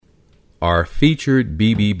Our featured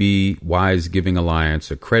BBB Wise Giving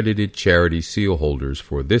Alliance accredited charity seal holders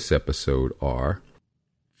for this episode are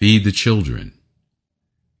Feed the Children,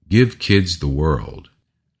 Give Kids the World,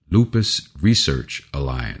 Lupus Research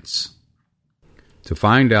Alliance. To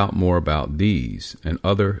find out more about these and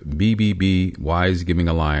other BBB Wise Giving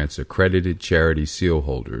Alliance accredited charity seal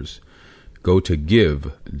holders, go to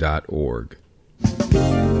give.org.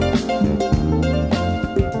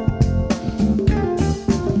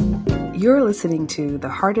 You're listening to the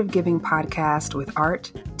Heart of Giving podcast with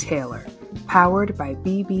Art Taylor, powered by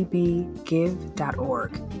bbbgive.org.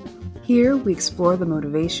 Here we explore the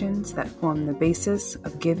motivations that form the basis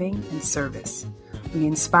of giving and service. We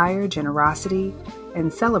inspire generosity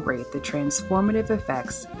and celebrate the transformative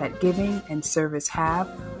effects that giving and service have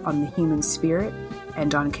on the human spirit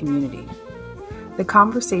and on community. The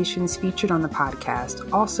conversations featured on the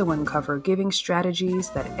podcast also uncover giving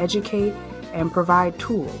strategies that educate and provide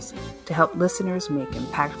tools to help listeners make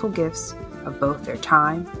impactful gifts of both their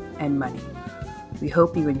time and money. We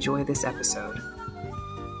hope you enjoy this episode.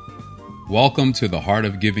 Welcome to the Heart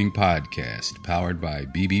of Giving podcast, powered by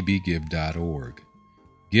bbbgive.org.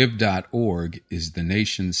 Give.org is the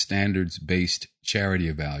nation's standards-based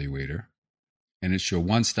charity evaluator, and it's your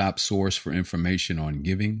one-stop source for information on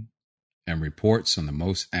giving and reports on the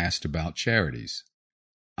most asked about charities.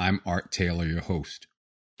 I'm Art Taylor, your host.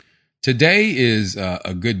 Today is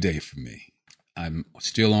a good day for me. I'm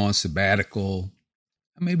still on sabbatical.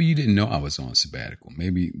 Maybe you didn't know I was on sabbatical.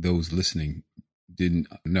 Maybe those listening didn't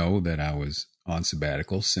know that I was on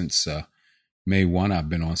sabbatical. Since May 1, I've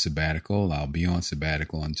been on sabbatical. I'll be on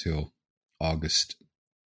sabbatical until August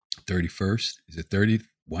 31st. Is it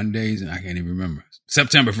 31 days? And I can't even remember.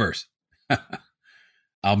 September 1st.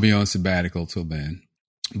 I'll be on sabbatical till then.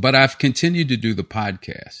 But I've continued to do the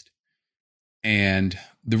podcast. And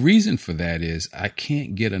the reason for that is I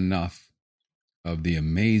can't get enough of the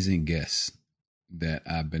amazing guests that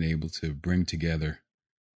I've been able to bring together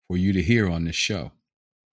for you to hear on this show.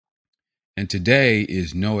 And today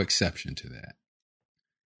is no exception to that.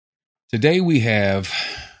 Today we have,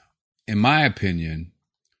 in my opinion,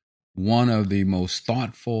 one of the most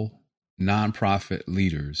thoughtful nonprofit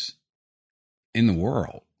leaders in the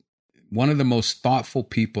world. One of the most thoughtful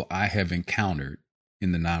people I have encountered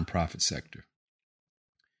in the nonprofit sector.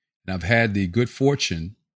 And I've had the good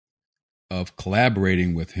fortune of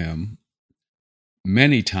collaborating with him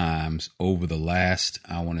many times over the last,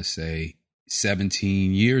 I want to say,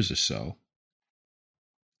 17 years or so.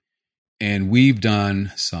 And we've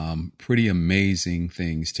done some pretty amazing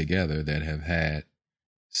things together that have had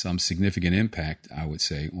some significant impact, I would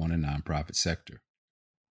say, on the nonprofit sector.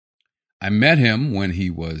 I met him when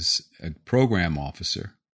he was a program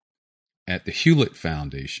officer at the Hewlett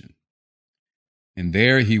Foundation. And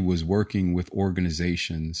there he was working with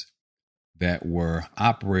organizations that were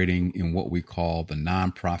operating in what we call the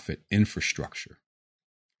nonprofit infrastructure.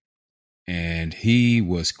 And he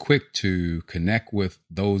was quick to connect with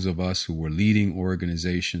those of us who were leading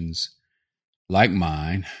organizations like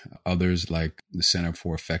mine, others like the Center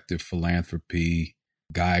for Effective Philanthropy,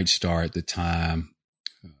 GuideStar at the time,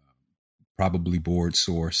 probably Board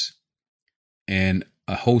Source, and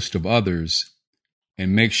a host of others,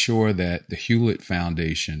 and make sure that the Hewlett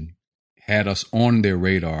Foundation had us on their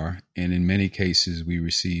radar, and in many cases, we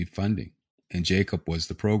received funding. And Jacob was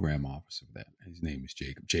the program officer of that. His name is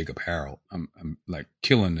Jacob Harold. I'm like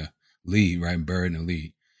killing the lead, right? Burying the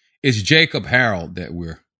lead. It's Jacob Harold that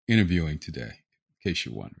we're interviewing today, in case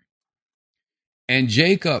you're wondering. And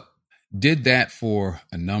Jacob did that for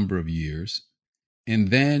a number of years, and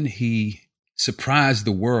then he surprised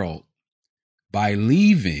the world by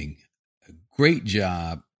leaving a great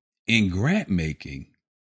job in grant making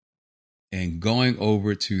and going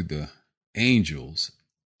over to the Angels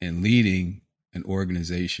and leading an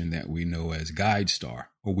organization that we know as GuideStar,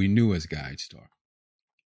 or we knew as GuideStar.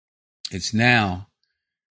 It's now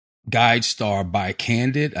GuideStar by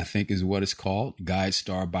Candid, I think is what it's called,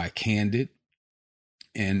 GuideStar by Candid.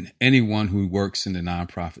 And anyone who works in the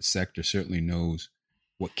nonprofit sector certainly knows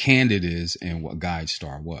what Candid is and what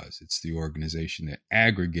GuideStar was. It's the organization that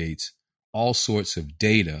aggregates all sorts of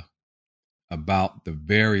data about the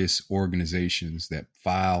various organizations that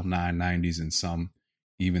file 990s and some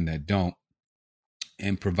even that don't,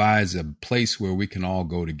 and provides a place where we can all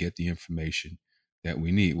go to get the information that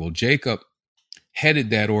we need. Well, Jacob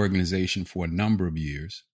headed that organization for a number of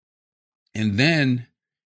years. And then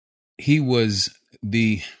he was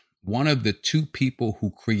one of the two people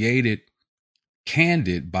who created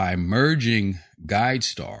Candid by merging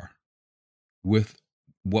GuideStar with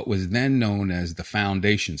what was then known as the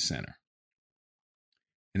Foundation Center.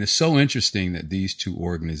 And it's so interesting that these two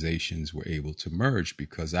organizations were able to merge,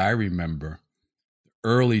 because I remember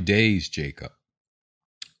early days, Jacob,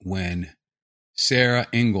 when Sarah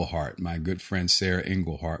Engelhardt, my good friend Sarah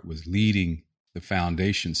Engelhardt, was leading the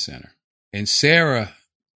Foundation Center. And Sarah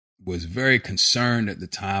was very concerned at the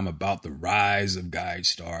time about the rise of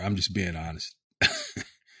GuideStar. I'm just being honest.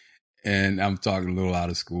 And I'm talking a little out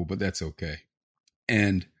of school, but that's okay.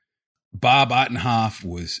 And Bob Ottenhoff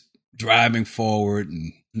was driving forward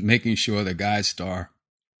and making sure that GuideStar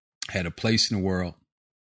had a place in the world.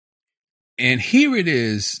 And here it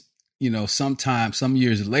is, some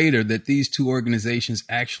years later, that these two organizations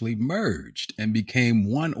actually merged and became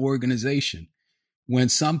one organization, when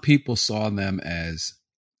some people saw them as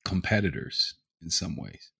competitors in some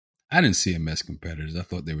ways. I didn't see them as competitors. I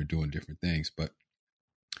thought they were doing different things. But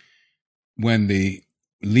when the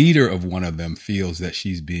leader of one of them feels that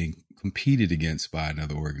she's being competed against by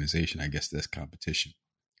another organization, I guess that's competition.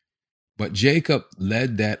 But Jacob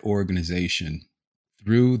led that organization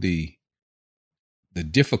through the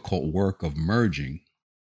difficult work of merging,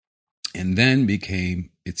 and then became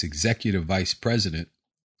its executive vice president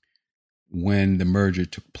when the merger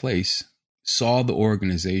took place, saw the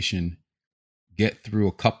organization get through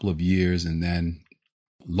a couple of years, and then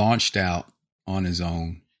launched out on his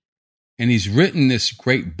own. And he's written this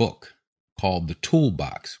great book called The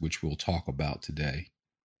Toolbox, which we'll talk about today.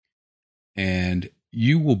 And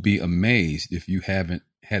you will be amazed if you haven't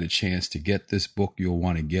had a chance to get this book. You'll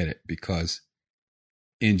want to get it, because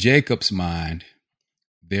in Jacob's mind,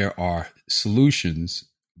 there are solutions,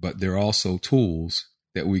 but there are also tools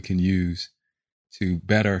that we can use to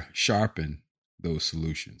better sharpen those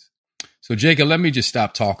solutions. So, Jacob, let me just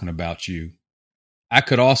stop talking about you. I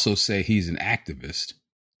could also say he's an activist.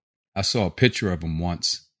 I saw a picture of him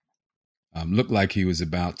once. Looked like he was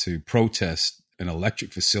about to protest an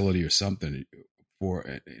electric facility or something for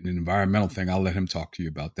an environmental thing. I'll let him talk to you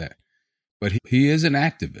about that. But he is an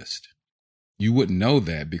activist. You wouldn't know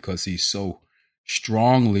that because he's so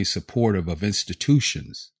strongly supportive of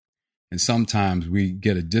institutions. And sometimes we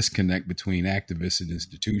get a disconnect between activists and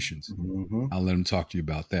institutions. Mm-hmm. I'll let him talk to you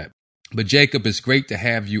about that. But Jacob, it's great to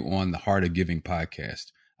have you on the Heart of Giving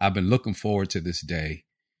podcast. I've been looking forward to this day,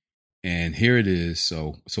 and here it is.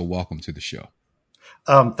 So welcome to the show.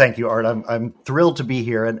 Thank you, Art. I'm thrilled to be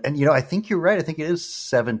here. And I think you're right. I think it is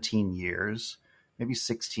 17 years, maybe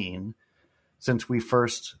 16, since we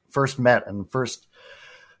first met and first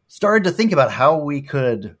started to think about how we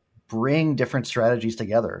could bring different strategies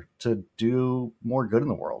together to do more good in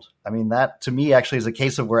the world. I mean, that to me actually is a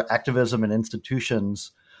case of where activism and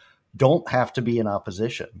institutions don't have to be in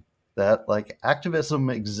opposition. That like activism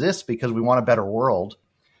exists because we want a better world,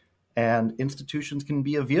 and institutions can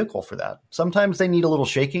be a vehicle for that. Sometimes they need a little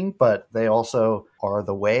shaking, but they also are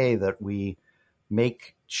the way that we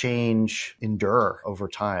make change endure over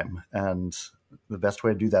time. And the best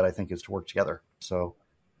way to do that, I think, is to work together. So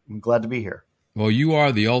I'm glad to be here. Well, you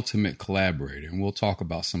are the ultimate collaborator, and we'll talk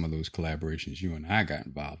about some of those collaborations you and I got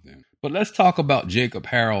involved in. But let's talk about Jacob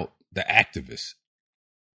Harold, the activist.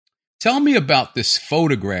 Tell me about this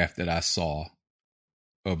photograph that I saw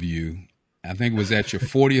of you. I think it was at your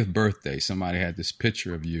 40th birthday. Somebody had this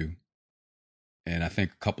picture of you, and I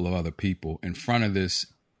think a couple of other people in front of this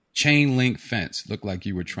chain link fence. Looked like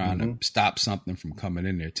you were trying to stop something from coming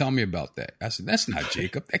in there. Tell me about that. I said, that's not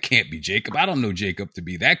Jacob. That can't be Jacob. I don't know Jacob to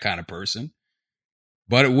be that kind of person.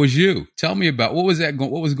 But it was you. Tell me about what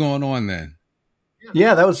was going on then?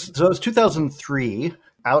 Yeah, it was 2003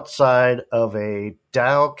 outside of a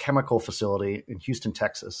Dow chemical facility in Houston,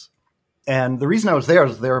 Texas. And the reason I was there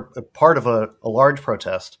is they're a part of a large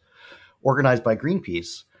protest organized by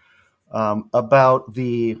Greenpeace about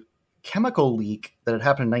the chemical leak that had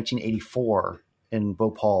happened in 1984 in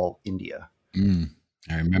Bhopal, India. I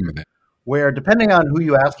remember that. Where, depending on who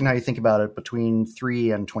you ask and how you think about it, between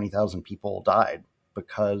 3,000 and 20,000 died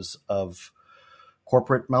because of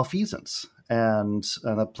corporate malfeasance. And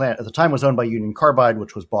the plant at the time was owned by Union Carbide,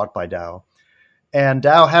 which was bought by Dow. And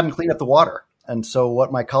Dow hadn't cleaned up the water. And so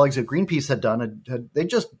what my colleagues at Greenpeace had done, they'd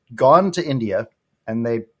just gone to India and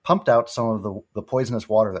they pumped out some of the poisonous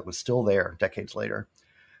water that was still there decades later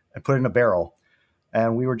and put it in a barrel.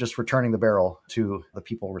 And we were just returning the barrel to the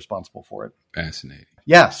people responsible for it. Fascinating.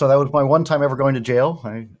 Yeah. So that was my one time ever going to jail.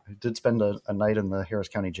 I did spend a night in the Harris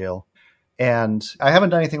County jail. And I haven't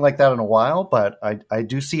done anything like that in a while, but I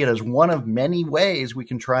do see it as one of many ways we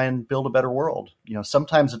can try and build a better world. You know,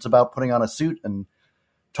 sometimes it's about putting on a suit and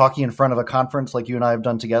talking in front of a conference like you and I have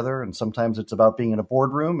done together. And sometimes it's about being in a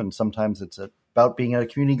boardroom, and sometimes it's about being at a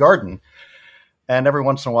community garden. And every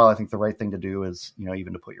once in a while, I think the right thing to do is,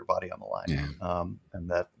 even to put your body on the line. Yeah. And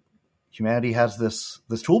that humanity has this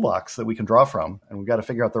toolbox that we can draw from, and we've got to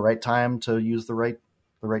figure out the right time to use the right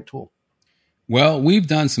tool. Well, we've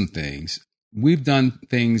done some things. We've done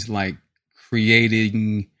things like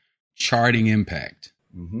charting impact.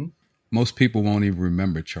 Mm-hmm. Most people won't even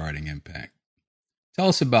remember charting impact. Tell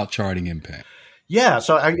us about charting impact. Yeah,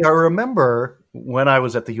 so I remember when I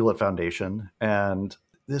was at the Hewlett Foundation, and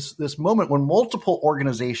this moment when multiple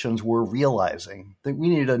organizations were realizing that we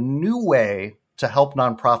needed a new way to help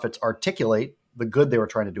nonprofits articulate the good they were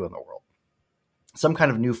trying to do in the world. Some kind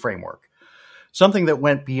of new framework, something that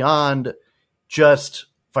went beyond just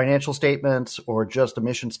financial statements or just a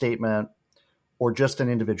mission statement or just an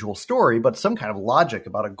individual story, but some kind of logic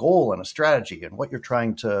about a goal and a strategy and what you're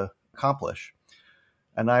trying to accomplish.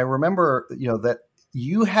 And I remember, that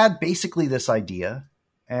you had basically this idea,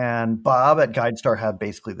 and Bob at GuideStar had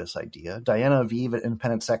basically this idea. Diana Aviv at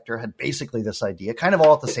Independent Sector had basically this idea, kind of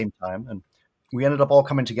all at the same time. And we ended up all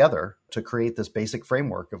coming together to create this basic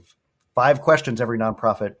framework of 5 questions every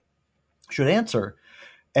nonprofit should answer.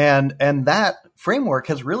 And that framework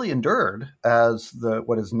has really endured as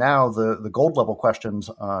what is now the gold level questions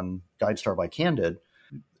on GuideStar by Candid.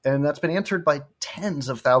 And that's been answered by tens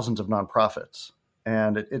of thousands of nonprofits.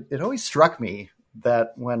 And it always struck me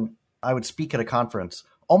that when I would speak at a conference,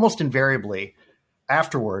 almost invariably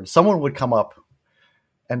afterwards, someone would come up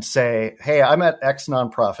and say, hey, I'm at X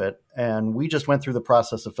nonprofit, and we just went through the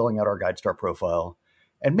process of filling out our GuideStar profile.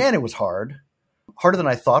 And man, it was harder than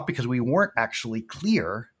I thought, because we weren't actually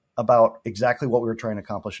clear about exactly what we were trying to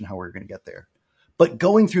accomplish and how we were going to get there. But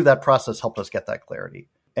going through that process helped us get that clarity.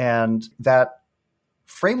 And that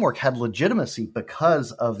framework had legitimacy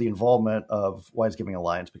because of the involvement of Wise Giving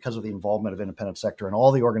Alliance, because of the involvement of Independent Sector and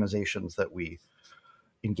all the organizations that we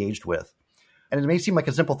engaged with. And it may seem like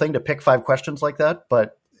a simple thing to pick 5 questions like that,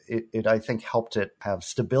 but it I think, helped it have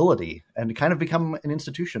stability and kind of become an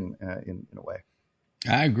institution in a way.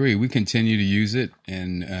 I agree. We continue to use it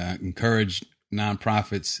and encourage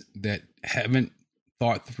nonprofits that haven't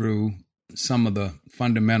thought through some of the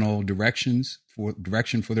fundamental direction for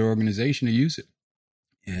their organization to use it.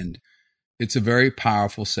 And it's a very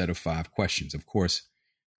powerful set of 5 questions. Of course,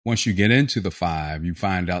 once you get into the 5, you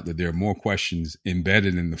find out that there are more questions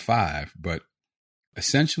embedded in the 5, but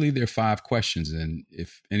essentially there are 5 questions. And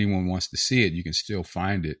if anyone wants to see it, you can still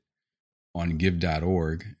find it on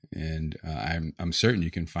give.org. And I'm certain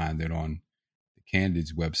you can find it on the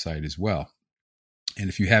Candid's website as well. And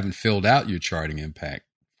if you haven't filled out your charting impact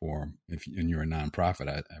form, and you're a nonprofit,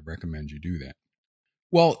 I recommend you do that.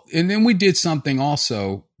 Well, and then we did something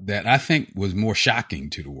also that I think was more shocking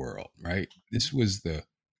to the world, right? This was the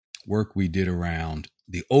work we did around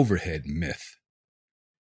the overhead myth.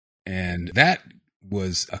 And that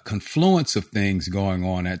was a confluence of things going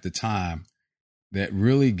on at the time that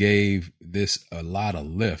really gave this a lot of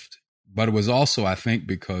lift. But it was also, I think,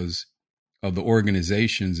 because of the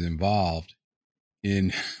organizations involved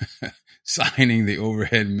in signing the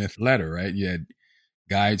overhead myth letter, right? You had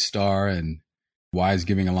GuideStar and Wise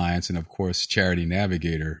Giving Alliance, and of course, Charity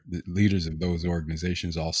Navigator, the leaders of those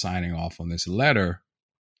organizations all signing off on this letter,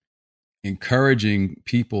 encouraging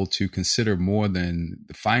people to consider more than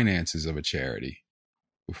the finances of a charity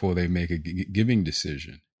before they make a giving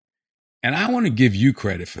decision. And I want to give you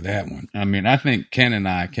credit for that one. I mean, I think Ken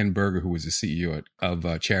Berger, who was the CEO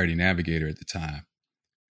of Charity Navigator at the time,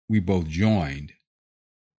 we both joined.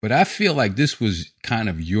 But I feel like this was kind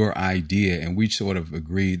of your idea, and we sort of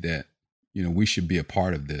agreed that, we should be a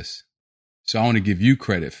part of this. So I want to give you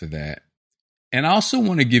credit for that. And I also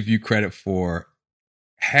want to give you credit for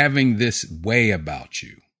having this way about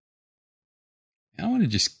you. And I want to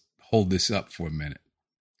just hold this up for a minute.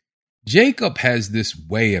 Jacob has this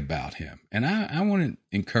way about him. And I want to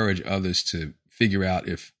encourage others to figure out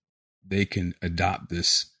if they can adopt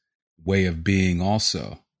this way of being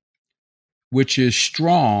also, which is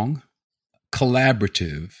strong,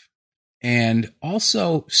 collaborative, and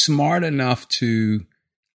also smart enough to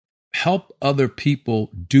help other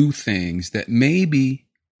people do things that maybe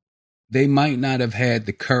they might not have had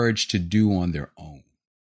the courage to do on their own.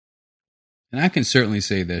 And I can certainly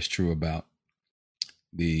say that's true about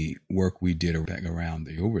the work we did around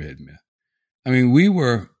the overhead myth. I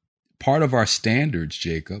mean, part of our standards,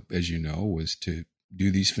 Jacob, as you know, was to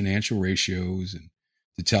do these financial ratios and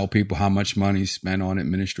to tell people how much money is spent on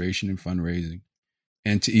administration and fundraising,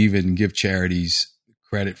 and to even give charities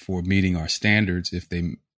credit for meeting our standards if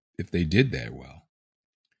they did that well.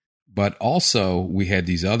 But also we had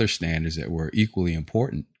these other standards that were equally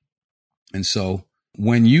important. And so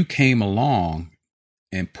when you came along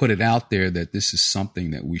and put it out there that this is something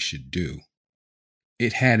that we should do,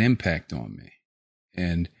 it had impact on me.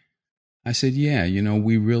 And I said, yeah,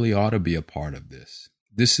 we really ought to be a part of this.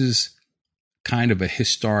 This is kind of a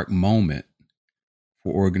historic moment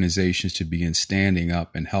for organizations to begin standing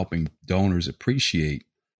up and helping donors appreciate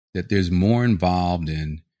that there's more involved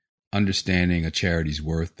in understanding a charity's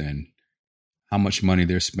worth than how much money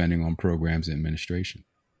they're spending on programs and administration.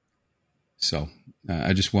 So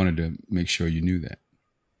I just wanted to make sure you knew that.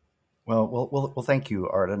 Well, thank you,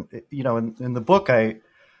 Art. And in the book, I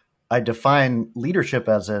define leadership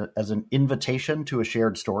as an invitation to a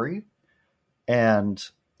shared story, and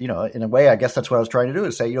in a way, I guess that's what I was trying to do,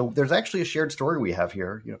 is say, there's actually a shared story we have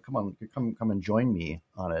here. Come and join me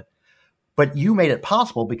on it. But you made it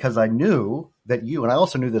possible because I knew that you, and I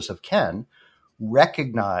also knew this of Ken,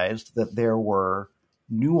 recognized that there were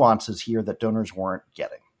nuances here that donors weren't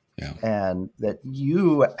getting. Yeah. And that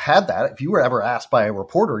you had that. If you were ever asked by a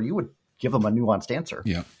reporter, you would give them a nuanced answer.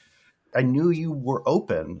 Yeah. I knew you were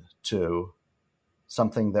open to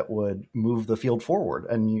something that would move the field forward.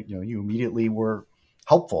 And you immediately were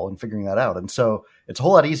helpful in figuring that out. And so it's a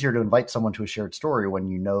whole lot easier to invite someone to a shared story when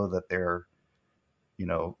you know that they're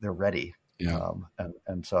ready. Yeah.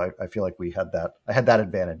 And so I feel like I had that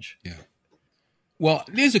advantage. Yeah. Well,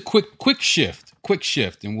 there's a quick shift,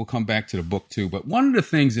 and we'll come back to the book too. But one of the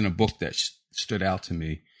things in the book that stood out to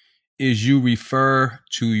me is you refer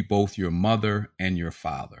to both your mother and your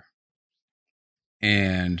father.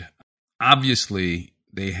 And obviously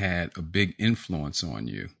they had a big influence on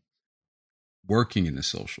you working in the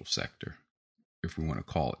social sector, if we want to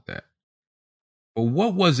call it that. But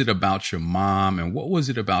what was it about your mom and what was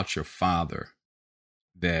it about your father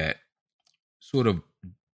that sort of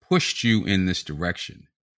pushed you in this direction,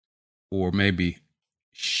 or maybe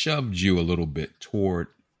shoved you a little bit toward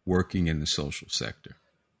working in the social sector?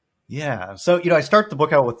 Yeah. So, I start the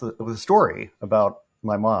book out with a story about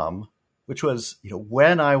my mom, which was,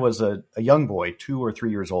 when I was a young boy, 2 or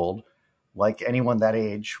 3 years old, like anyone that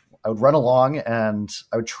age, I would run along and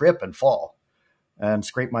I would trip and fall and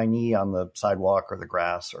scrape my knee on the sidewalk or the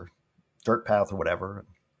grass or dirt path or whatever, and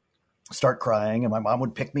start crying. And my mom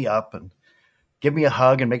would pick me up and give me a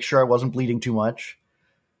hug and make sure I wasn't bleeding too much.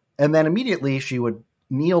 And then immediately she would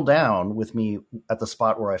kneel down with me at the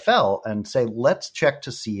spot where I fell and say, let's check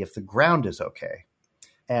to see if the ground is okay.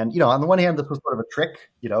 And, on the one hand, this was sort of a trick,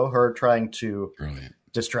 her trying to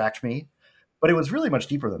distract me. But it was really much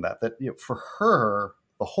deeper than that, for her,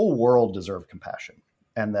 the whole world deserved compassion.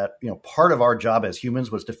 And that, part of our job as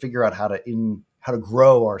humans was to figure out how to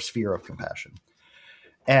grow our sphere of compassion.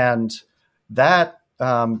 And that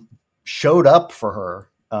showed up for her,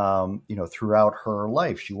 throughout her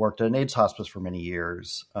life. She worked at an AIDS hospice for many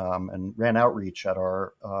years, and ran outreach at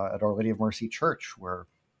Our Lady of Mercy Church, where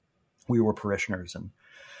we were parishioners. And,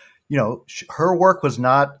 her work was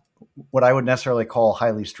not what I would necessarily call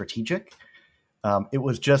highly strategic. It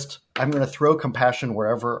was just, I'm going to throw compassion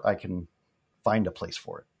wherever I can find a place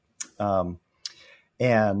for it.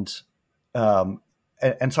 And so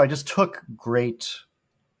I just took great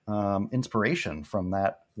inspiration from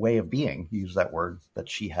that way of being, use that word, that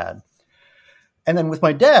she had. And then with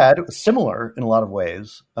my dad, it was similar in a lot of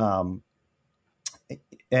ways. And,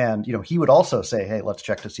 he would also say, hey, let's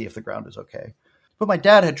check to see if the ground is okay. But my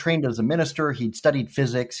dad had trained as a minister. He'd studied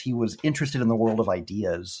physics. He was interested in the world of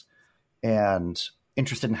ideas and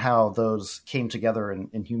interested in how those came together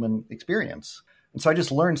in human experience. And so I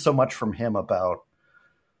just learned so much from him about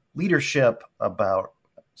leadership, about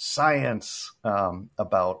science,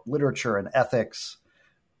 about literature and ethics.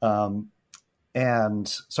 And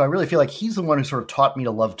so I really feel like he's the one who sort of taught me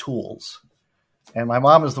to love tools. And my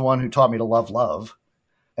mom is the one who taught me to love love.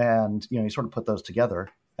 And, you sort of put those together,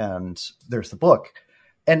 and there's the book.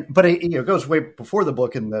 But it goes way before the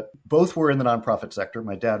book, in that both were in the nonprofit sector.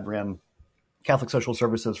 My dad ran Catholic Social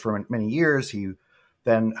Services for many years. He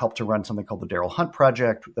then helped to run something called the Darrell Hunt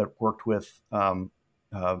Project that worked with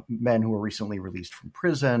men who were recently released from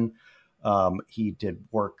prison. He did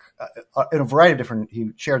work in a variety of different,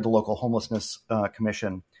 he chaired the local homelessness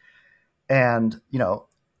commission. And,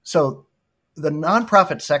 so the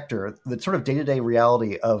nonprofit sector, the sort of day-to-day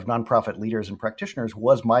reality of nonprofit leaders and practitioners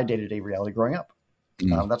was my day-to-day reality growing up.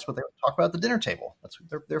 That's what they would talk about at the dinner table. That's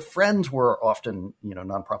their friends were often,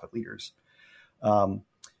 nonprofit leaders. And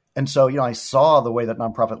so, I saw the way that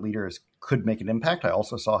nonprofit leaders could make an impact. I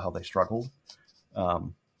also saw how they struggled.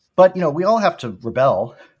 But, we all have to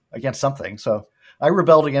rebel against something. So I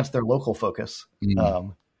rebelled against their local focus,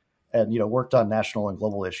 and, worked on national and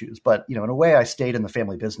global issues. But, in a way I stayed in the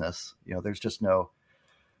family business. There's just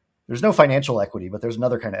there's no financial equity, but there's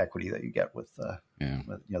another kind of equity that you get with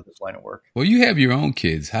this line of work. Well, you have your own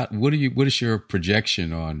kids. What is your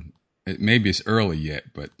projection on, maybe it's early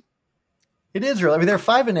yet, but. It is early. I mean, they're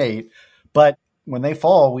 5 and 8. But when they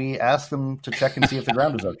fall, we ask them to check and see if the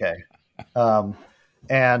ground is okay.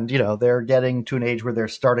 And, they're getting to an age where they're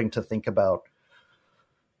starting to think about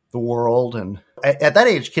the world. And at that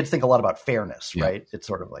age, kids think a lot about fairness, right? It's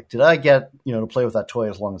sort of like, did I get, to play with that toy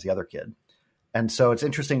as long as the other kid? And so it's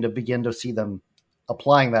interesting to begin to see them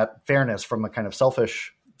applying that fairness from a kind of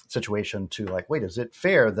selfish situation to like, wait, is it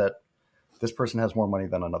fair that this person has more money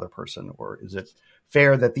than another person? Or is it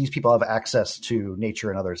fair that these people have access to nature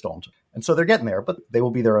and others don't? And so they're getting there, but they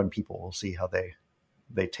will be their own people. We'll see how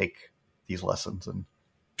they take these lessons and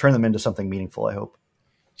turn them into something meaningful, I hope.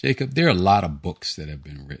 Jacob, there are a lot of books that have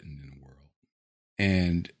been written in the world,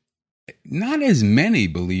 and not as many,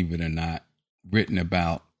 believe it or not, written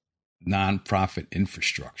about nonprofit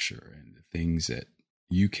infrastructure and the things that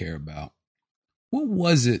you care about. What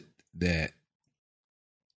was it that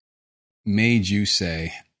made you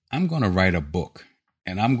say, I'm going to write a book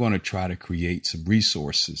and I'm going to try to create some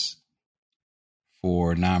resources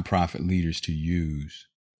for nonprofit leaders to use?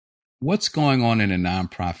 What's going on in the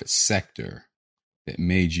nonprofit sector that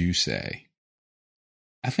made you say,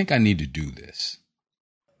 I think I need to do this?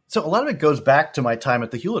 So a lot of it goes back to my time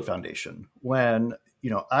at the Hewlett Foundation when,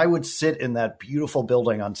 I would sit in that beautiful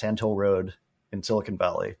building on Sand Hill Road in Silicon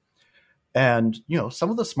Valley. And, some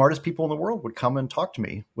of the smartest people in the world would come and talk to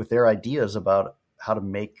me with their ideas about how to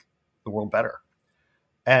make the world better.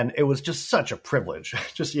 And it was just such a privilege,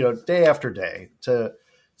 just, day after day to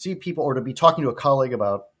see people or to be talking to a colleague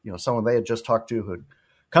about, someone they had just talked to who'd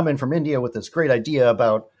come in from India with this great idea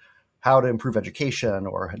about how to improve education,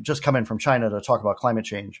 or had just come in from China to talk about climate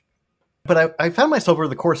change. But I found myself over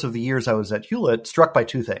the course of the years I was at Hewlett struck by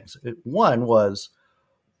two things. One was,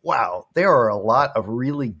 wow, there are a lot of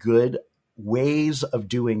really good ways of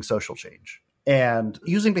doing social change. And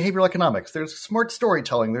using behavioral economics, there's smart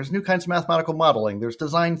storytelling, there's new kinds of mathematical modeling, there's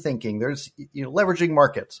design thinking, there's leveraging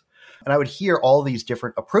markets. And I would hear all these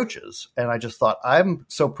different approaches. And I just thought, I'm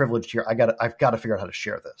so privileged here. I've got to figure out how to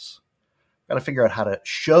share this. I've got to figure out how to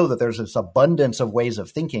show that there's this abundance of ways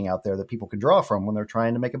of thinking out there that people can draw from when they're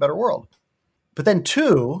trying to make a better world. But then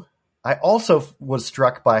two, I also was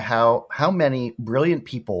struck by how many brilliant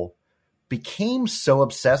people became so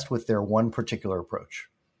obsessed with their one particular approach.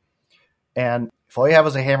 And if all you have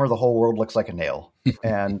is a hammer, the whole world looks like a nail.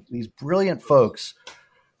 And these brilliant folks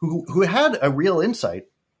who had a real insight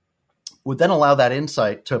would then allow that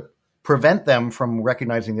insight to prevent them from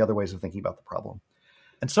recognizing the other ways of thinking about the problem.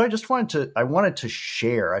 And so I wanted to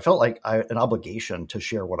share. I felt like an obligation to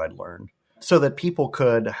share what I'd learned so that people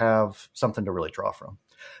could have something to really draw from.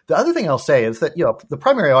 The other thing I'll say is that, the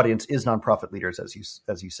primary audience is nonprofit leaders,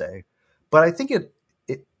 as you say, but I think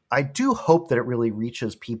I do hope that it really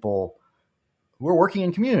reaches people who are working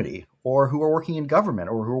in community or who are working in government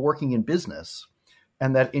or who are working in business,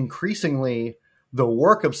 and that increasingly the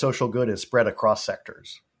work of social good is spread across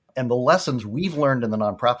sectors. And the lessons we've learned in the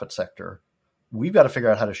nonprofit sector, we've got to figure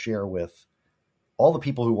out how to share with all the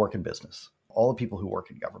people who work in business, all the people who work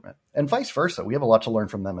in government, and vice versa. We have a lot to learn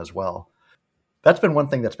from them as well. That's been one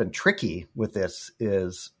thing that's been tricky with this,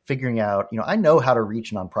 is figuring out, I know how to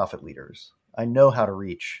reach nonprofit leaders. I know how to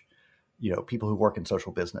reach, people who work in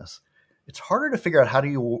social business. It's harder to figure out how do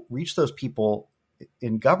you reach those people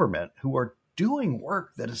in government who are doing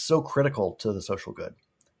work that is so critical to the social good.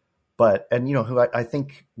 Who I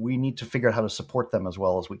think we need to figure out how to support them as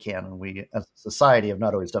well as we can. And we, as a society, have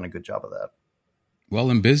not always done a good job of that. Well,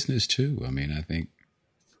 in business too. I mean, I think,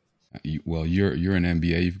 you're an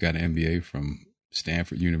MBA. You've got an MBA from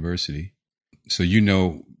Stanford University. So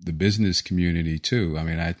the business community too. I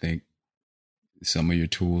mean, I think some of your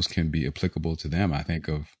tools can be applicable to them. I think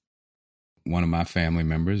of one of my family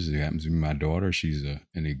members, it happens to be my daughter. She's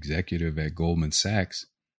an executive at Goldman Sachs,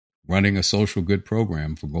 running a social good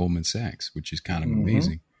program for Goldman Sachs, which is kind of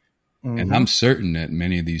amazing. Mm-hmm. And I'm certain that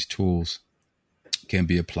many of these tools can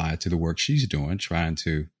be applied to the work she's doing, trying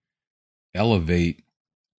to elevate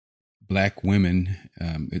Black women.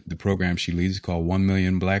 The program she leads is called 1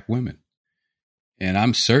 Million Black Women. And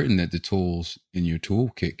I'm certain that the tools in your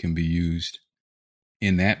toolkit can be used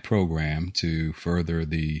in that program to further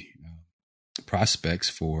the prospects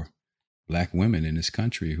for Black women in this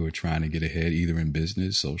country who are trying to get ahead, either in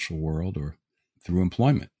business, social world, or through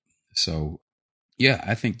employment. So, yeah,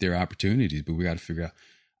 I think there are opportunities, but we got to figure out.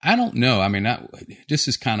 I don't know. I mean, this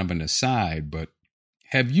is kind of an aside, but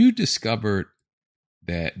have you discovered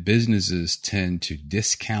that businesses tend to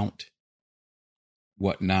discount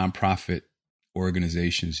what nonprofit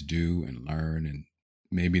organizations do and learn, and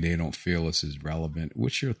maybe they don't feel it's as relevant?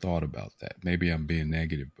 What's your thought about that? Maybe I'm being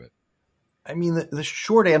negative, but. I mean, the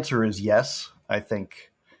short answer is yes. I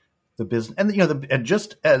think the business, and and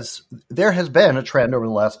just as there has been a trend over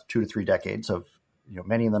the last 2 to 3 decades of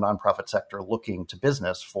many in the nonprofit sector looking to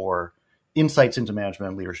business for insights into management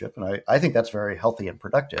and leadership, and I think that's very healthy and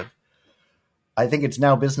productive. I think it's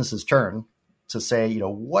now business's turn to say,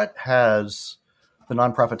 what has the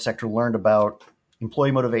nonprofit sector learned about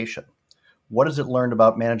employee motivation? What has it learned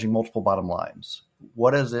about managing multiple bottom lines?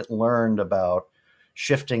 What has it learned about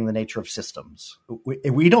shifting the nature of systems?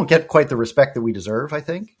 We don't get quite the respect that we deserve, I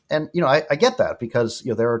think. And, I get that because,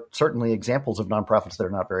 there are certainly examples of nonprofits that are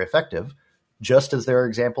not very effective, just as there are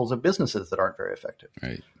examples of businesses that aren't very effective.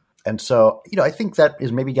 Right. And so, I think that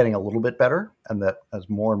is maybe getting a little bit better, and that as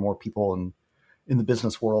more and more people in the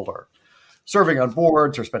business world are serving on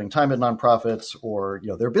boards or spending time at nonprofits, or,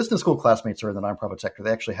 their business school classmates are in the nonprofit sector,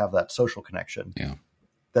 they actually have that social connection. Yeah.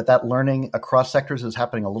 That learning across sectors is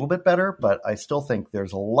happening a little bit better, but I still think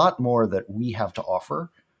there's a lot more that we have to offer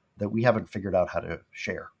that we haven't figured out how to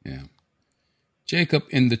share. Yeah. Jacob,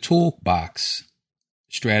 in the toolbox,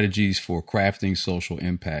 Strategies for Crafting Social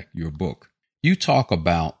Impact, your book, you talk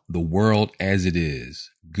about the world as it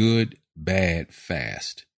is, good, bad,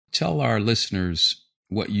 fast. Tell our listeners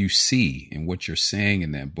what you see and what you're saying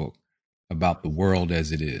in that book about the world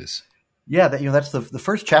as it is. Yeah, that's the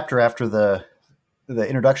first chapter after the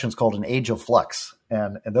introduction is called An Age of Flux.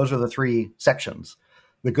 And those are the 3 sections.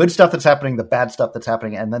 The good stuff that's happening, the bad stuff that's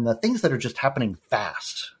happening, and then the things that are just happening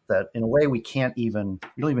fast that in a way we don't even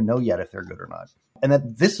know yet if they're good or not. And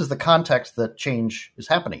that this is the context that change is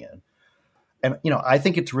happening in. And, I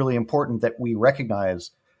think it's really important that we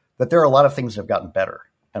recognize that there are a lot of things that have gotten better.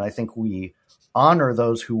 And I think we honor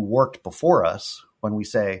those who worked before us when we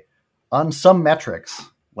say, on some metrics,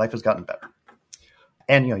 life has gotten better.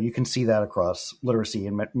 And, you can see that across literacy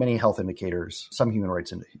and many health indicators, some human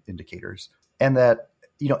rights indicators. And that,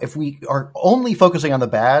 if we are only focusing on the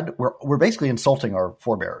bad, we're basically insulting our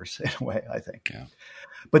forebears in a way, I think. Yeah.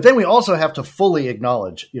 But then we also have to fully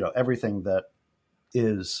acknowledge, everything that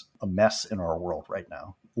is a mess in our world right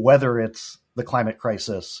now, whether it's the climate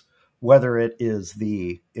crisis, whether it is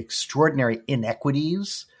the extraordinary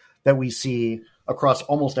inequities that we see across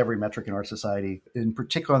almost every metric in our society, in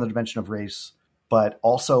particular on the dimension of race, but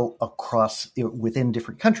also within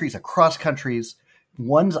different countries, across countries.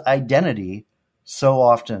 One's identity so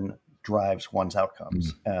often drives one's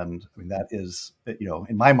outcomes. And that is,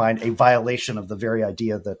 in my mind, a violation of the very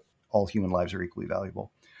idea that all human lives are equally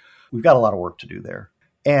valuable. We've got a lot of work to do there.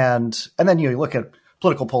 And then you look at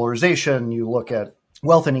political polarization, you look at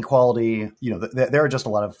wealth inequality, there are a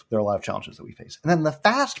lot of challenges that we face. And then the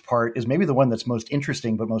fast part is maybe the one that's most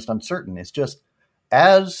interesting, but most uncertain. It's just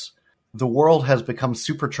as the world has become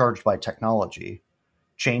supercharged by technology,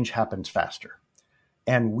 change happens faster.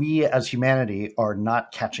 And we as humanity are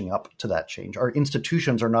not catching up to that change. Our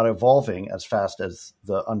institutions are not evolving as fast as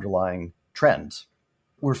the underlying trends.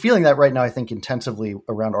 We're feeling that right now, I think, intensively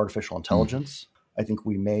around artificial intelligence. I think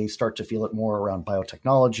we may start to feel it more around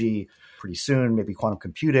biotechnology pretty soon, maybe quantum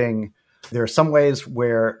computing. There are some ways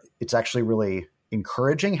where it's actually really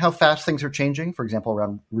encouraging how fast things are changing, for example,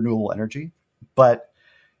 around renewable energy. But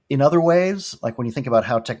in other ways, like when you think about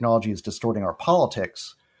how technology is distorting our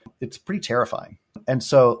politics, it's pretty terrifying. And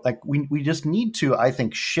so we just need to, I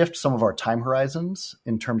think, shift some of our time horizons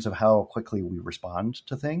in terms of how quickly we respond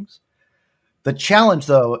to things. The challenge,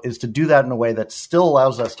 though, is to do that in a way that still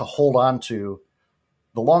allows us to hold on to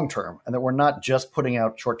the long term, and that we're not just putting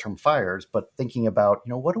out short-term fires, but thinking about,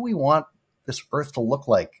 what do we want this earth to look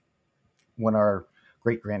like when our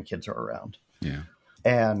great-grandkids are around? Yeah.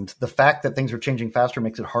 And the fact that things are changing faster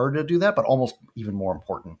makes it harder to do that, but almost even more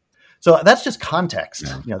important. So that's just context.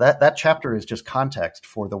 Yeah. That chapter is just context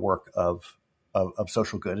for the work of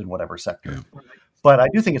social good in whatever sector. Yeah. But I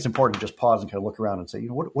do think it's important to just pause and kind of look around and say,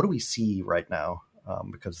 what do we see right now?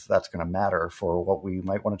 Because that's going to matter for what we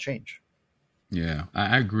might want to change. Yeah,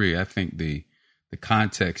 I agree. I think the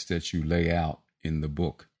context that you lay out in the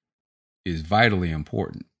book is vitally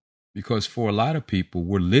important, because for a lot of people,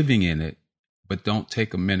 we're living in it, but don't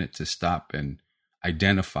take a minute to stop and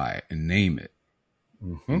identify it and name it,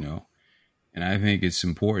 And I think it's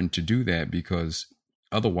important to do that, because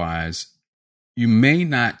otherwise you may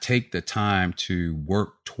not take the time to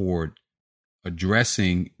work toward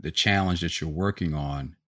addressing the challenge that you're working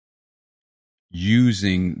on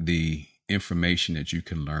using the information that you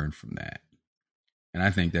can learn from that. And I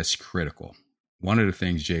think that's critical. One of the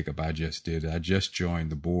things, Jacob, I just joined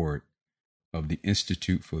the board of the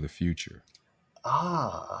Institute for the Future.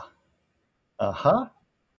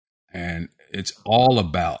 And it's all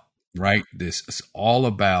about, it's all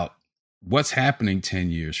about what's happening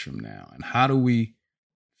 10 years from now, and how do we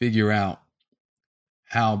figure out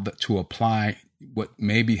how to apply what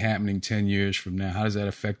may be happening 10 years from now? How does that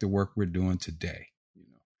affect the work we're doing today?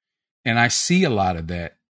 And I see a lot of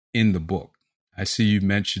that in the book. I see you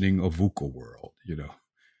mentioning a VUCA world,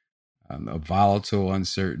 a volatile,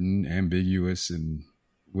 uncertain, ambiguous, and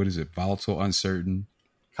what is it? Volatile, uncertain,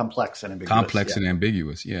 complex and ambiguous. Complex and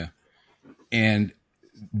ambiguous, yeah. And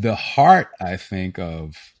the heart, I think,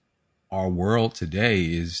 of our world today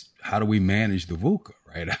is how do we manage the VUCA,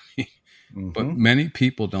 right? I mean, but many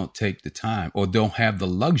people don't take the time or don't have the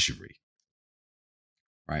luxury,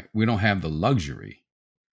 right? We don't have the luxury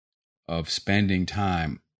of spending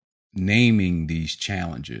time naming these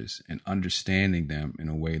challenges and understanding them in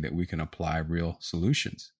a way that we can apply real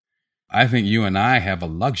solutions. I think you and I have a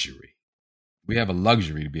luxury. We have a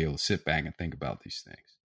luxury to be able to sit back and think about these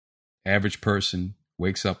things. Average person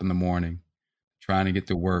wakes up in the morning, trying to get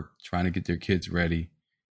to work, trying to get their kids ready,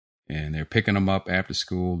 and they're picking them up after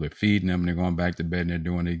school, they're feeding them, and they're going back to bed, and they're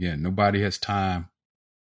doing it again. Nobody has time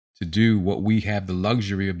to do what we have the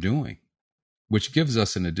luxury of doing, which gives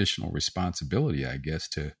us an additional responsibility, I guess,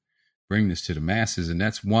 to bring this to the masses. And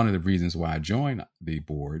that's one of the reasons why I joined the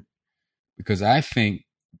board, because I think,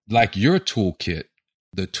 like your toolkit,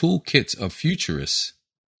 the toolkits of futurists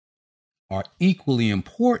are equally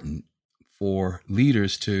important for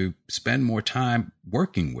leaders to spend more time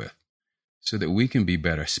working with so that we can be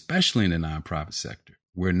better, especially in the nonprofit sector,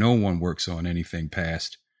 where no one works on anything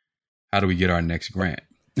past how do we get our next grant.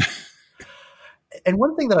 And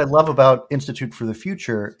one thing that I love about Institute for the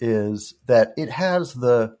Future is that it has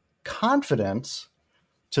the confidence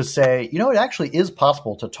to say, it actually is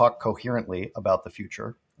possible to talk coherently about the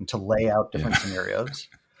future and to lay out different scenarios,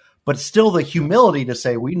 but still the humility to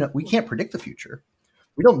say, we can't predict the future.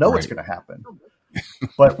 We don't know what's going to happen,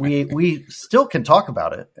 but we still can talk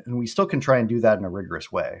about it, and we still can try and do that in a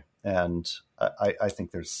rigorous way. And I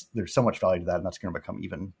think there's so much value to that, and that's going to become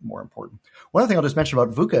even more important. One other thing I'll just mention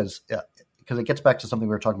about VUCA is, because it gets back to something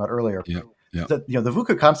we were talking about earlier, that the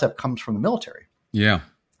VUCA concept comes from the military. Yeah.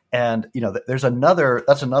 And, that's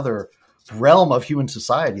another realm of human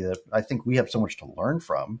society that I think we have so much to learn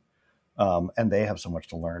from. And they have so much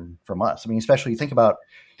to learn from us. I mean, especially you think about,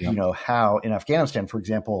 how in Afghanistan, for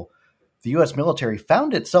example, the U.S. military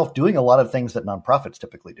found itself doing a lot of things that nonprofits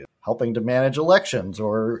typically do, helping to manage elections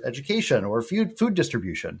or education or food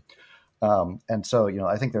distribution. And so,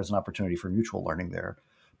 I think there's an opportunity for mutual learning there.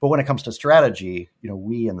 But when it comes to strategy,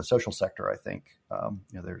 we in the social sector, I think,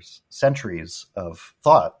 there's centuries of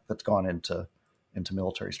thought that's gone into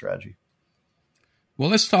military strategy. Well,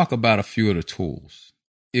 let's talk about a few of the tools.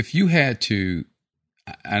 If you had to,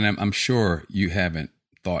 and I'm sure you haven't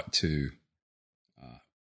thought to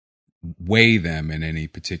weigh them in any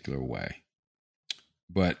particular way,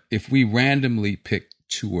 but if we randomly pick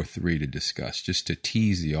 2 or 3 to discuss, just to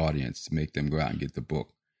tease the audience, to make them go out and get the book,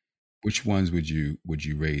 which ones would you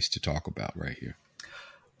raise to talk about right here?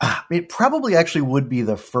 It probably actually would be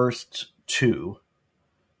the first 2,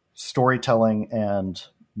 storytelling and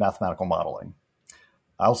mathematical modeling.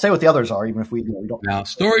 I'll say what the others are, even if we don't. Now,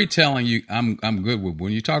 storytelling, I'm good with.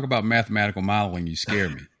 When you talk about mathematical modeling, you scare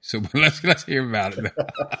me. So let's hear about it.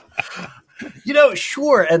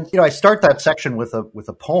 Sure. And I start that section with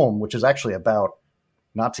a poem, which is actually about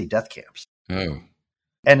Nazi death camps. Oh.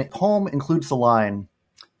 And the poem includes the line,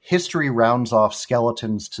 "History rounds off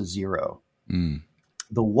skeletons to 0.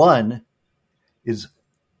 The 1 is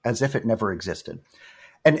as if it never existed."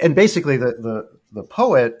 And basically the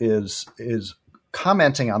poet is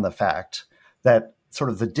commenting on the fact that sort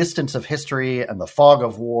of the distance of history and the fog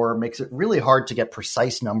of war makes it really hard to get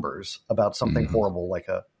precise numbers about something horrible like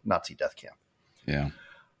a Nazi death camp. Yeah.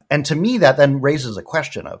 And to me, that then raises a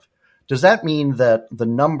question of, does that mean that the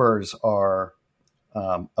numbers are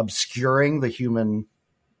obscuring the human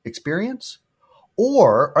experience,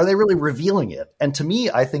 or are they really revealing it? And to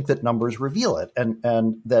me, I think that numbers reveal it,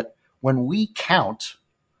 and that when we count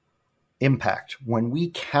impact, when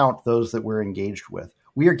we count those that we're engaged with,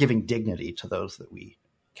 we are giving dignity to those that we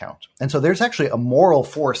count. And so there's actually a moral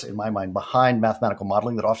force in my mind behind mathematical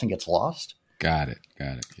modeling that often gets lost. Got it.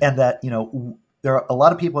 Yeah. And that, there are a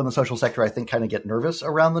lot of people in the social sector, I think, kind of get nervous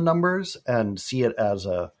around the numbers and see it as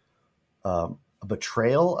a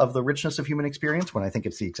betrayal of the richness of human experience, when I think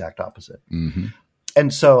it's the exact opposite. Mm-hmm.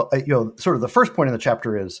 And so, sort of the first point in the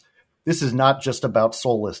chapter is, this is not just about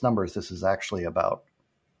soulless numbers. This is actually about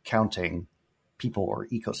counting people or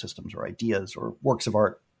ecosystems or ideas or works of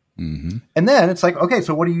art. Mm-hmm. And then it's like, okay,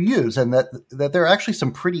 so what do you use? And that there are actually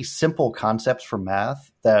some pretty simple concepts from math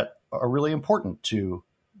that are really important to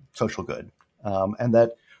social good. And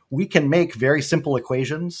that we can make very simple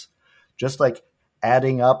equations, just like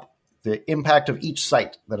adding up the impact of each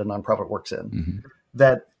site that a nonprofit works in,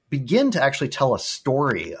 that begin to actually tell a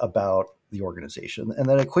story about the organization, and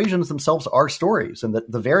that equations themselves are stories, and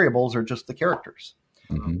that the variables are just the characters.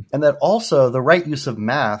 Mm-hmm. And that also the right use of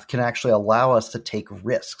math can actually allow us to take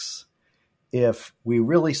risks. If we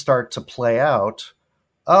really start to play out,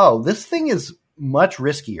 oh, this thing is much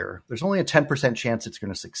riskier. There's only a 10% chance it's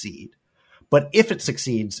going to succeed. But if it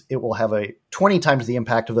succeeds, it will have a 20 times the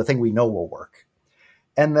impact of the thing we know will work.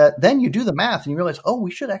 And that then you do the math and you realize, oh,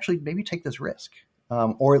 we should actually maybe take this risk.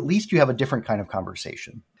 Or at least you have a different kind of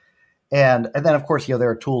conversation. And then, of course, there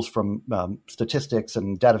are tools from statistics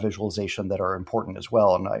and data visualization that are important as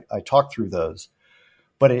well. And I talk through those.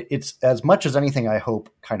 But it's as much as anything, I hope,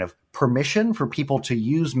 kind of permission for people to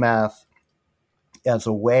use math as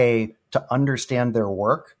a way to understand their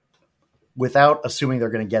work without assuming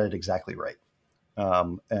they're going to get it exactly right.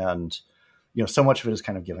 And so much of it is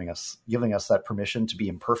kind of giving us that permission to be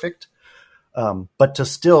imperfect, but to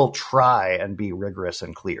still try and be rigorous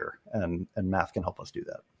and clear. And math can help us do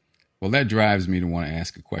that. Well, that drives me to want to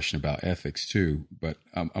ask a question about ethics too, but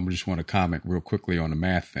I just want to comment real quickly on the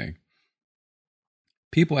math thing.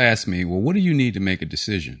 People ask me, well, what do you need to make a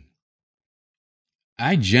decision?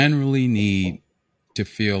 I generally need to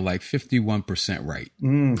feel like 51% right.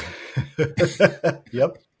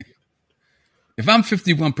 Yep. If I'm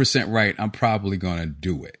 51% right, I'm probably going to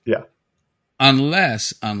do it. Yeah.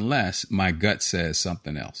 Unless my gut says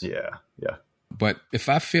something else. Yeah. But if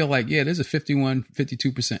I feel like, there's a 51,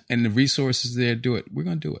 52% and the resources there do it, we're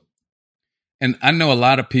going to do it. And I know a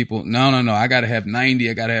lot of people, no, I got to have 90,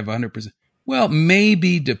 I got to have 100%. Well,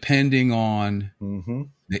 maybe depending on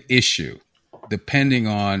the issue, depending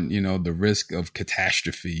on, the risk of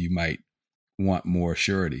catastrophe, you might want more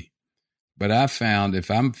surety. But I found if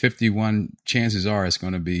I'm 51, chances are it's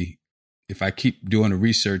going to be, if I keep doing the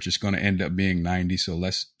research, it's going to end up being 90. So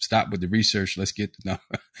let's stop with the research. Let's get the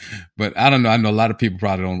number. But I don't know. I know a lot of people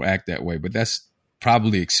probably don't act that way, but that's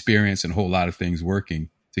probably experience and a whole lot of things working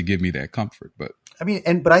to give me that comfort. But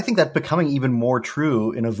but I think that's becoming even more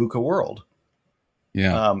true in a VUCA world.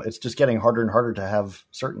 Yeah. It's just getting harder and harder to have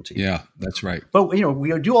certainty. Yeah, that's right. But,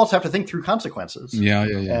 we do also have to think through consequences. Yeah.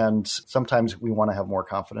 And sometimes we want to have more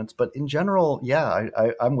confidence. But in general,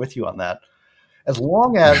 I'm with you on that. As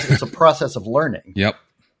long as it's a process of learning. Yep.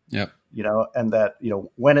 And that,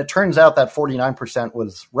 when it turns out that 49%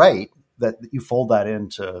 was right, that you fold that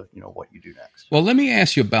into, what you do next. Well, let me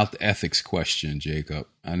ask you about the ethics question, Jacob.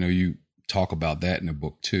 I know you talk about that in the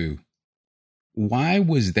book too. Why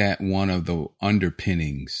was that one of the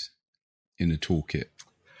underpinnings in the toolkit?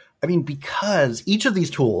 Because each of these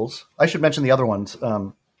tools, I should mention the other ones,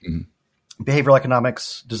 behavioral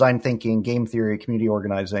economics, design thinking, game theory, community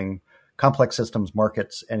organizing, complex systems,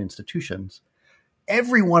 markets, and institutions.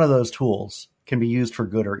 Every one of those tools can be used for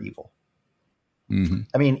good or evil.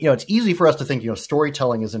 It's easy for us to think,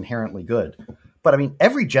 storytelling is inherently good. But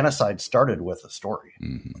every genocide started with a story.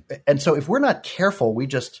 And so if we're not careful, we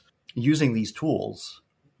just using these tools,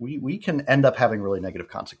 we can end up having really negative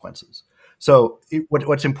consequences. So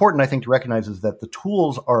what's important, I think, to recognize is that the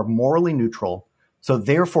tools are morally neutral. So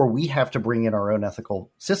therefore, we have to bring in our own ethical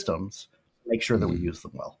systems to make sure that we use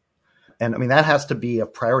them well. And that has to be a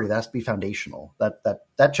priority. That has to be foundational.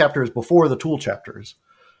 That chapter is before the tool chapters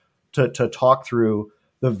to talk through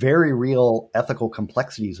the very real ethical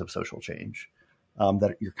complexities of social change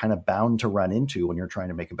that you're kind of bound to run into when you're trying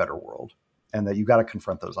to make a better world. And that you've got to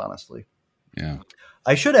confront those honestly. Yeah.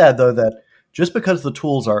 I should add, though, that just because the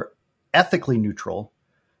tools are ethically neutral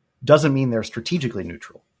doesn't mean they're strategically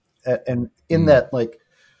neutral. And in that,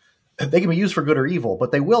 they can be used for good or evil,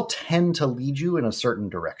 but they will tend to lead you in a certain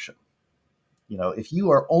direction. If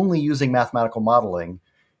you are only using mathematical modeling,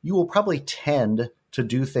 you will probably tend to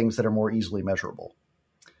do things that are more easily measurable.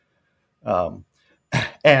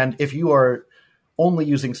 And if you are only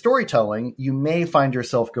using storytelling, you may find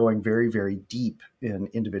yourself going very, very deep in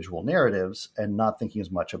individual narratives and not thinking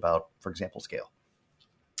as much about, for example, scale.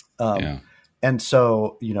 And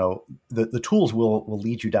so, the tools will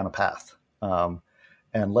lead you down a path.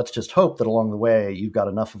 And let's just hope that along the way, you've got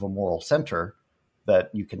enough of a moral center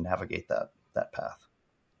that you can navigate that path.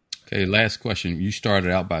 Okay, last question. You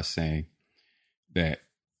started out by saying that,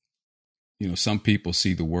 some people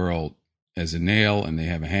see the world as a nail and they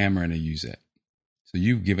have a hammer and they use that. So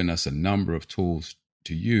you've given us a number of tools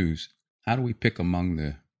to use. How do we pick among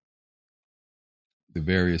the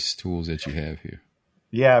various tools that you have here?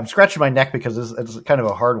 Yeah, I'm scratching my neck because it's kind of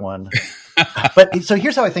a hard one. But so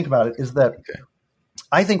here's how I think about it is that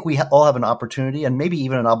I think we all have an opportunity and maybe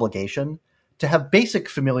even an obligation to have basic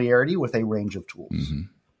familiarity with a range of tools,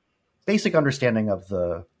 basic understanding of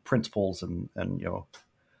the principles and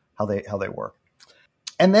how they work.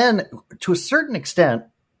 And then to a certain extent,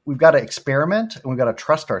 we've got to experiment and we've got to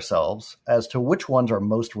trust ourselves as to which ones are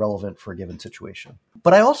most relevant for a given situation.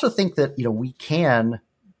 But I also think that, we can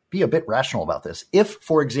be a bit rational about this. If,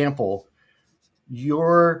 for example,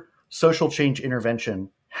 your social change intervention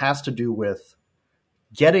has to do with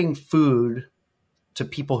getting food to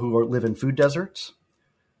people who live in food deserts,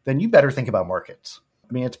 then you better think about markets.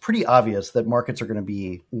 I mean, it's pretty obvious that markets are going to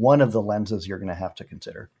be one of the lenses you're going to have to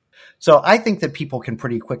consider. So I think that people can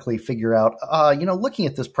pretty quickly figure out, looking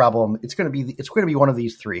at this problem, it's going to be one of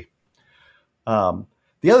these three.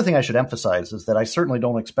 The other thing I should emphasize is that I certainly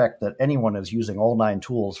don't expect that anyone is using all 9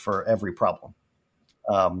 tools for every problem.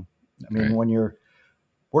 When you're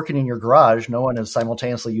working in your garage, no one is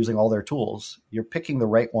simultaneously using all their tools. You're picking the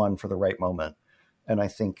right one for the right moment. And I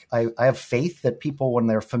think I have faith that people, when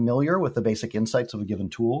they're familiar with the basic insights of a given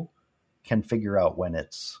tool, can figure out when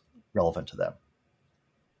it's relevant to them.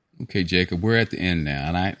 Okay, Jacob, we're at the end now,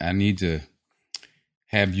 and I need to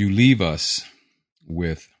have you leave us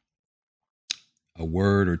with a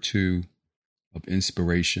word or two of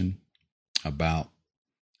inspiration about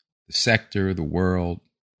the sector, the world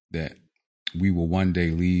that we will one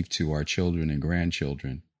day leave to our children and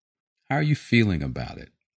grandchildren. How are you feeling about it?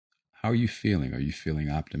 How are you feeling? Are you feeling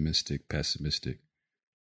optimistic, pessimistic?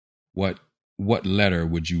 What letter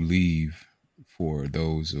would you leave for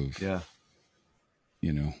those of,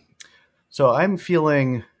 So I'm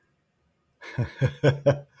feeling,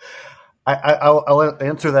 I'll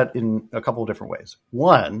answer that in a couple of different ways.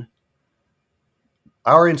 One,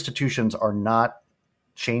 our institutions are not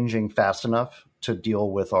changing fast enough to deal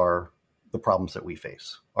with the problems that we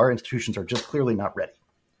face. Our institutions are just clearly not ready.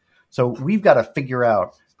 So we've got to figure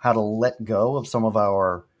out how to let go of some of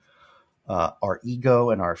our ego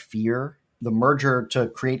and our fear. The merger to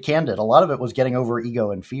create Candid, a lot of it was getting over ego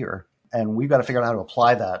and fear. And we've got to figure out how to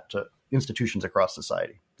apply that to institutions across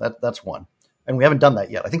society. That's one. And we haven't done that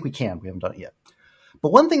yet. I think we can. We haven't done it yet.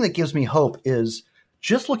 But one thing that gives me hope is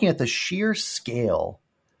just looking at the sheer scale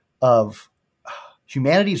of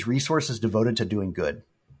humanity's resources devoted to doing good.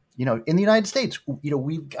 In the United States,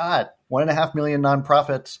 we've got 1.5 million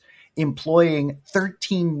nonprofits employing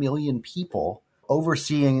 13 million people,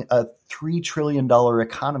 overseeing a $3 trillion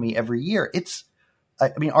economy every year.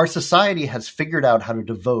 Our society has figured out how to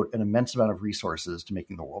devote an immense amount of resources to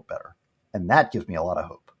making the world better. And that gives me a lot of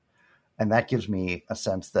hope. And that gives me a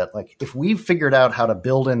sense that, if we've figured out how to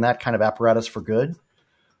build in that kind of apparatus for good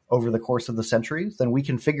over the course of the centuries, then we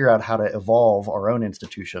can figure out how to evolve our own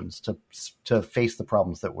institutions to face the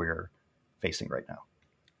problems that we're facing right now.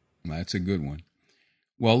 That's a good one.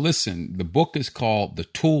 Well, listen, the book is called The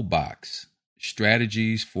Toolbox: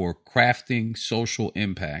 Strategies for Crafting Social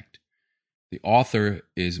Impact. The author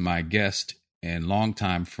is my guest and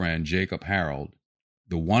longtime friend, Jacob Harold,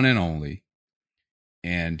 the one and only.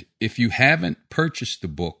 And if you haven't purchased the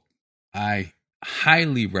book, I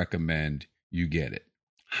highly recommend you get it.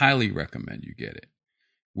 Highly recommend you get it.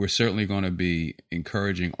 We're certainly going to be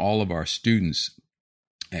encouraging all of our students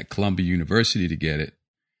at Columbia University to get it.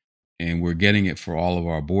 And we're getting it for all of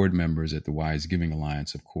our board members at the Wise Giving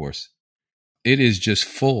Alliance, of course. It is just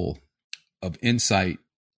full of insight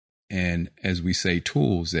and, as we say,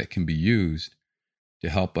 tools that can be used to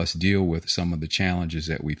help us deal with some of the challenges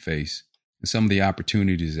that we face and some of the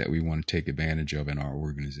opportunities that we want to take advantage of in our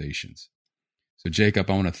organizations. So, Jacob,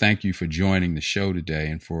 I want to thank you for joining the show today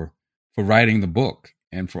and for writing the book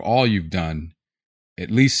and for all you've done, at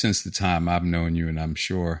least since the time I've known you, and I'm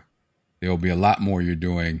sure there will be a lot more you're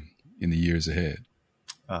doing in the years ahead.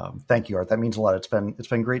 Thank you, Art. That means a lot. It's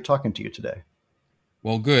been great talking to you today.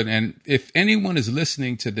 Well, good. And if anyone is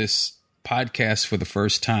listening to this podcast for the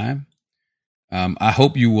first time, I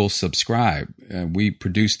hope you will subscribe. We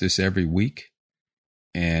produce this every week,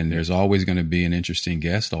 and there's always going to be an interesting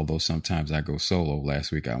guest, although sometimes I go solo.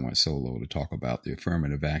 Last week I went solo to talk about the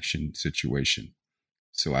affirmative action situation.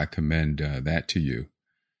 So I commend that to you.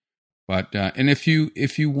 But and if you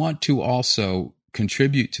want to also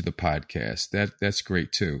contribute to the podcast, that's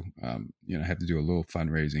great too. I have to do a little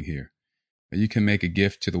fundraising here. You can make a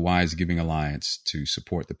gift to the Wise Giving Alliance to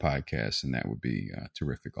support the podcast, and that would be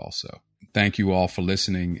terrific also. Thank you all for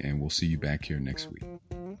listening, and we'll see you back here next week.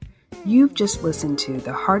 You've just listened to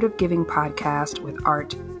the Heart of Giving podcast with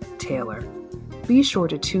Art Taylor. Be sure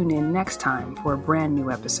to tune in next time for a brand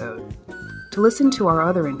new episode. To listen to our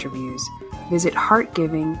other interviews, visit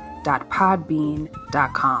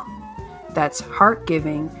heartgiving.podbean.com. That's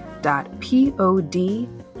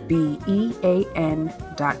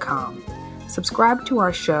heartgiving.podbean.com. Subscribe to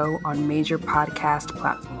our show on major podcast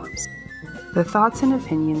platforms. The thoughts and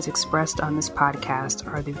opinions expressed on this podcast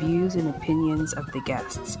are the views and opinions of the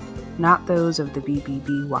guests, not those of the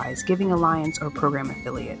BBB Wise Giving Alliance or program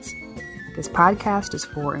affiliates. This podcast is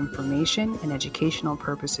for information and educational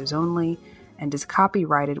purposes only and is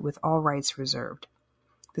copyrighted with all rights reserved.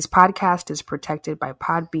 This podcast is protected by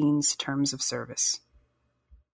Podbean's terms of service.